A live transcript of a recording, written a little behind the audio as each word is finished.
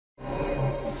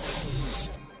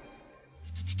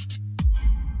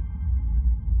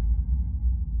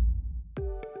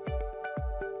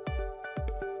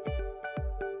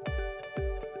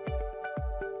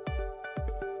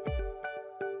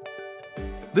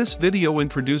This video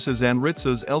introduces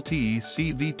Anritsu's LTE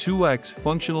C-V2X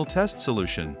functional test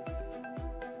solution.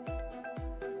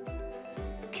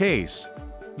 Case.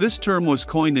 This term was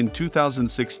coined in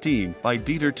 2016 by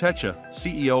Dieter Teche,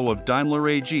 CEO of Daimler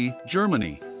AG,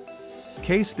 Germany.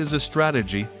 Case is a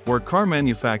strategy where car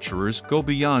manufacturers go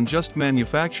beyond just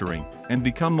manufacturing and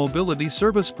become mobility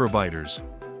service providers.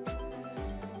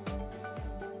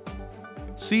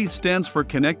 C stands for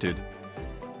connected,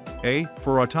 A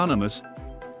for autonomous,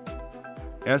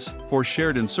 S for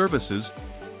shared and services,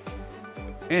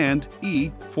 and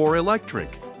E for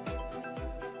electric.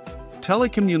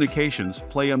 Telecommunications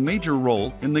play a major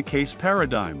role in the case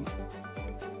paradigm.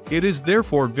 It is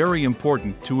therefore very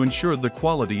important to ensure the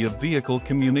quality of vehicle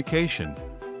communication.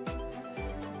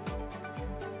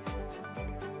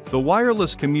 The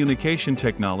wireless communication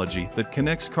technology that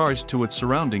connects cars to its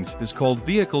surroundings is called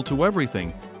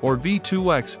Vehicle-to-Everything, or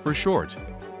V2X for short.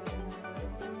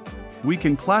 We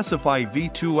can classify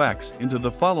V2X into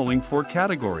the following four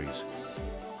categories.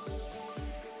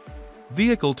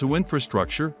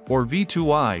 Vehicle-to-infrastructure, or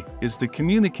V2I, is the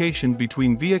communication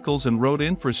between vehicles and road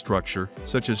infrastructure,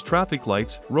 such as traffic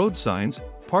lights, road signs,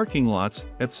 parking lots,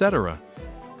 etc.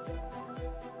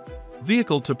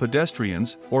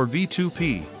 Vehicle-to-pedestrians, or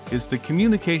V2P, is the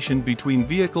communication between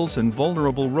vehicles and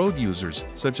vulnerable road users,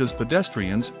 such as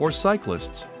pedestrians or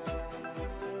cyclists.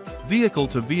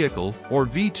 Vehicle-to-vehicle, or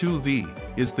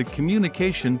V2V, is the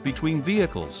communication between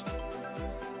vehicles.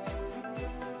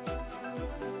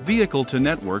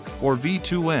 Vehicle-to-network, or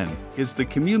V2N, is the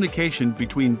communication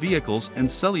between vehicles and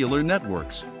cellular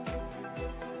networks.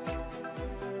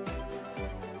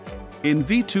 In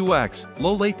V2X,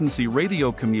 low-latency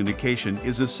radio communication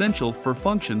is essential for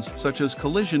functions such as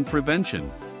collision prevention.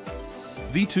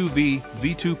 V2V,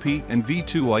 V2P, and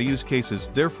V2I use cases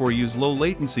therefore use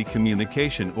low-latency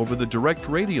communication over the direct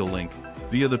radio link,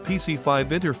 via the PC5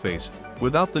 interface,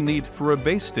 without the need for a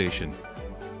base station.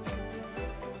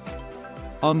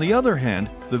 On the other hand,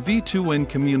 the V2N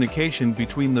communication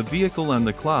between the vehicle and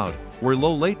the cloud, where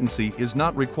low latency is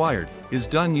not required, is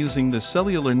done using the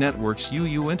cellular network's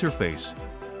UU interface.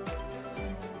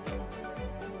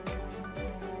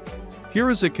 Here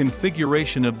is a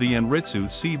configuration of the Anritsu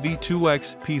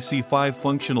C-V2X PC5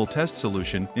 functional test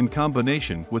solution in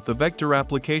combination with the vector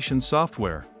application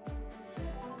software.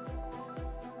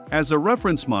 As a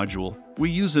reference module, we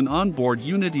use an onboard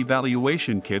unit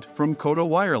evaluation kit from Koda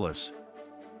Wireless.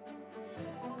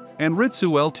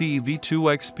 Anritsu LTE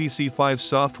V2X PC5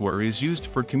 software is used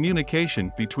for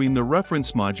communication between the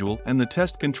reference module and the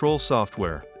test control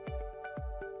software.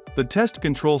 The test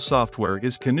control software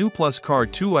is Canoe Plus Car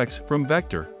 2X from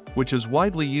Vector, which is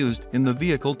widely used in the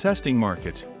vehicle testing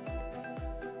market.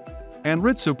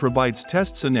 Anritsu provides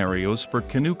test scenarios for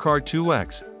Canoe Car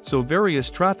 2X, so various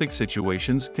traffic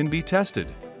situations can be tested.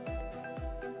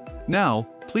 Now,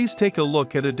 please take a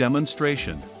look at a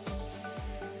demonstration.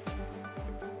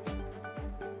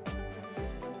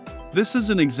 This is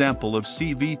an example of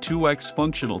C-V2X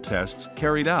functional tests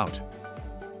carried out.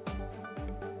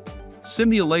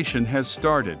 Simulation has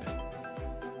started.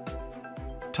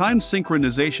 Time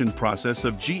synchronization process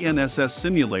of GNSS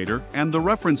simulator and the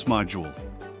reference module.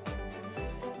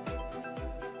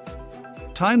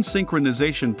 Time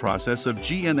synchronization process of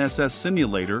GNSS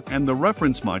simulator and the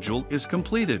reference module is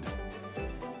completed.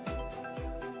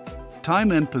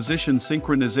 Time and position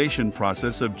synchronization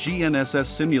process of GNSS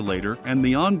simulator and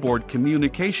the onboard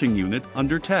communication unit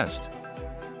under test.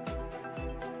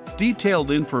 Detailed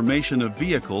information of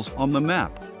vehicles on the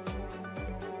map.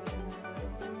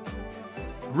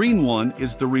 Green one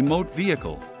is the remote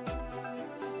vehicle.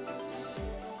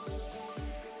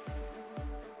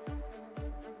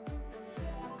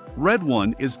 Red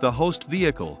one is the host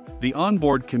vehicle, the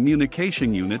onboard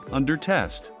communication unit under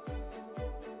test.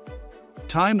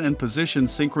 Time and position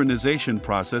synchronization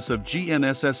process of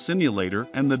GNSS simulator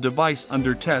and the device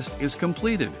under test is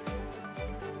completed.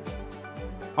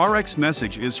 RX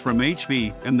message is from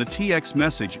HV and the TX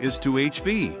message is to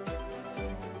HV.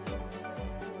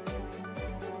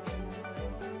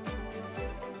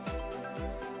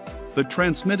 The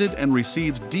transmitted and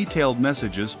received detailed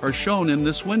messages are shown in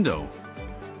this window.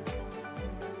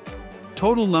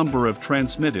 Total number of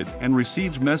transmitted and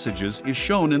received messages is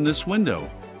shown in this window.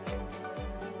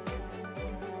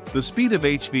 The speed of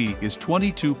HV is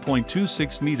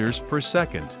 22.26 meters per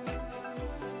second.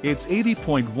 It's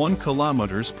 80.1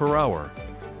 kilometers per hour.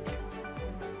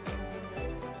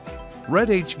 Red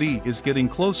HV is getting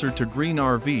closer to green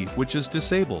RV, which is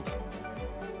disabled.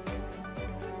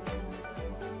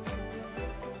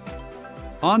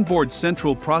 Onboard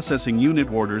Central Processing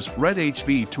Unit orders Red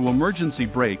HV to emergency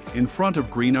brake in front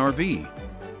of green RV.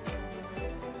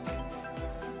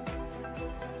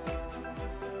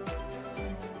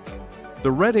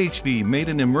 The red HV made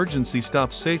an emergency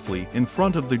stop safely in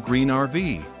front of the green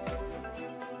RV.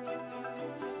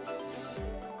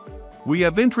 We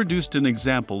have introduced an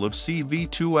example of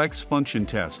C-V2X function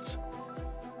tests.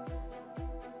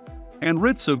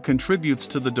 Anritsu contributes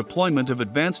to the deployment of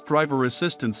advanced driver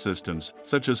assistance systems,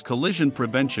 such as collision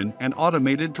prevention and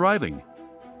automated driving.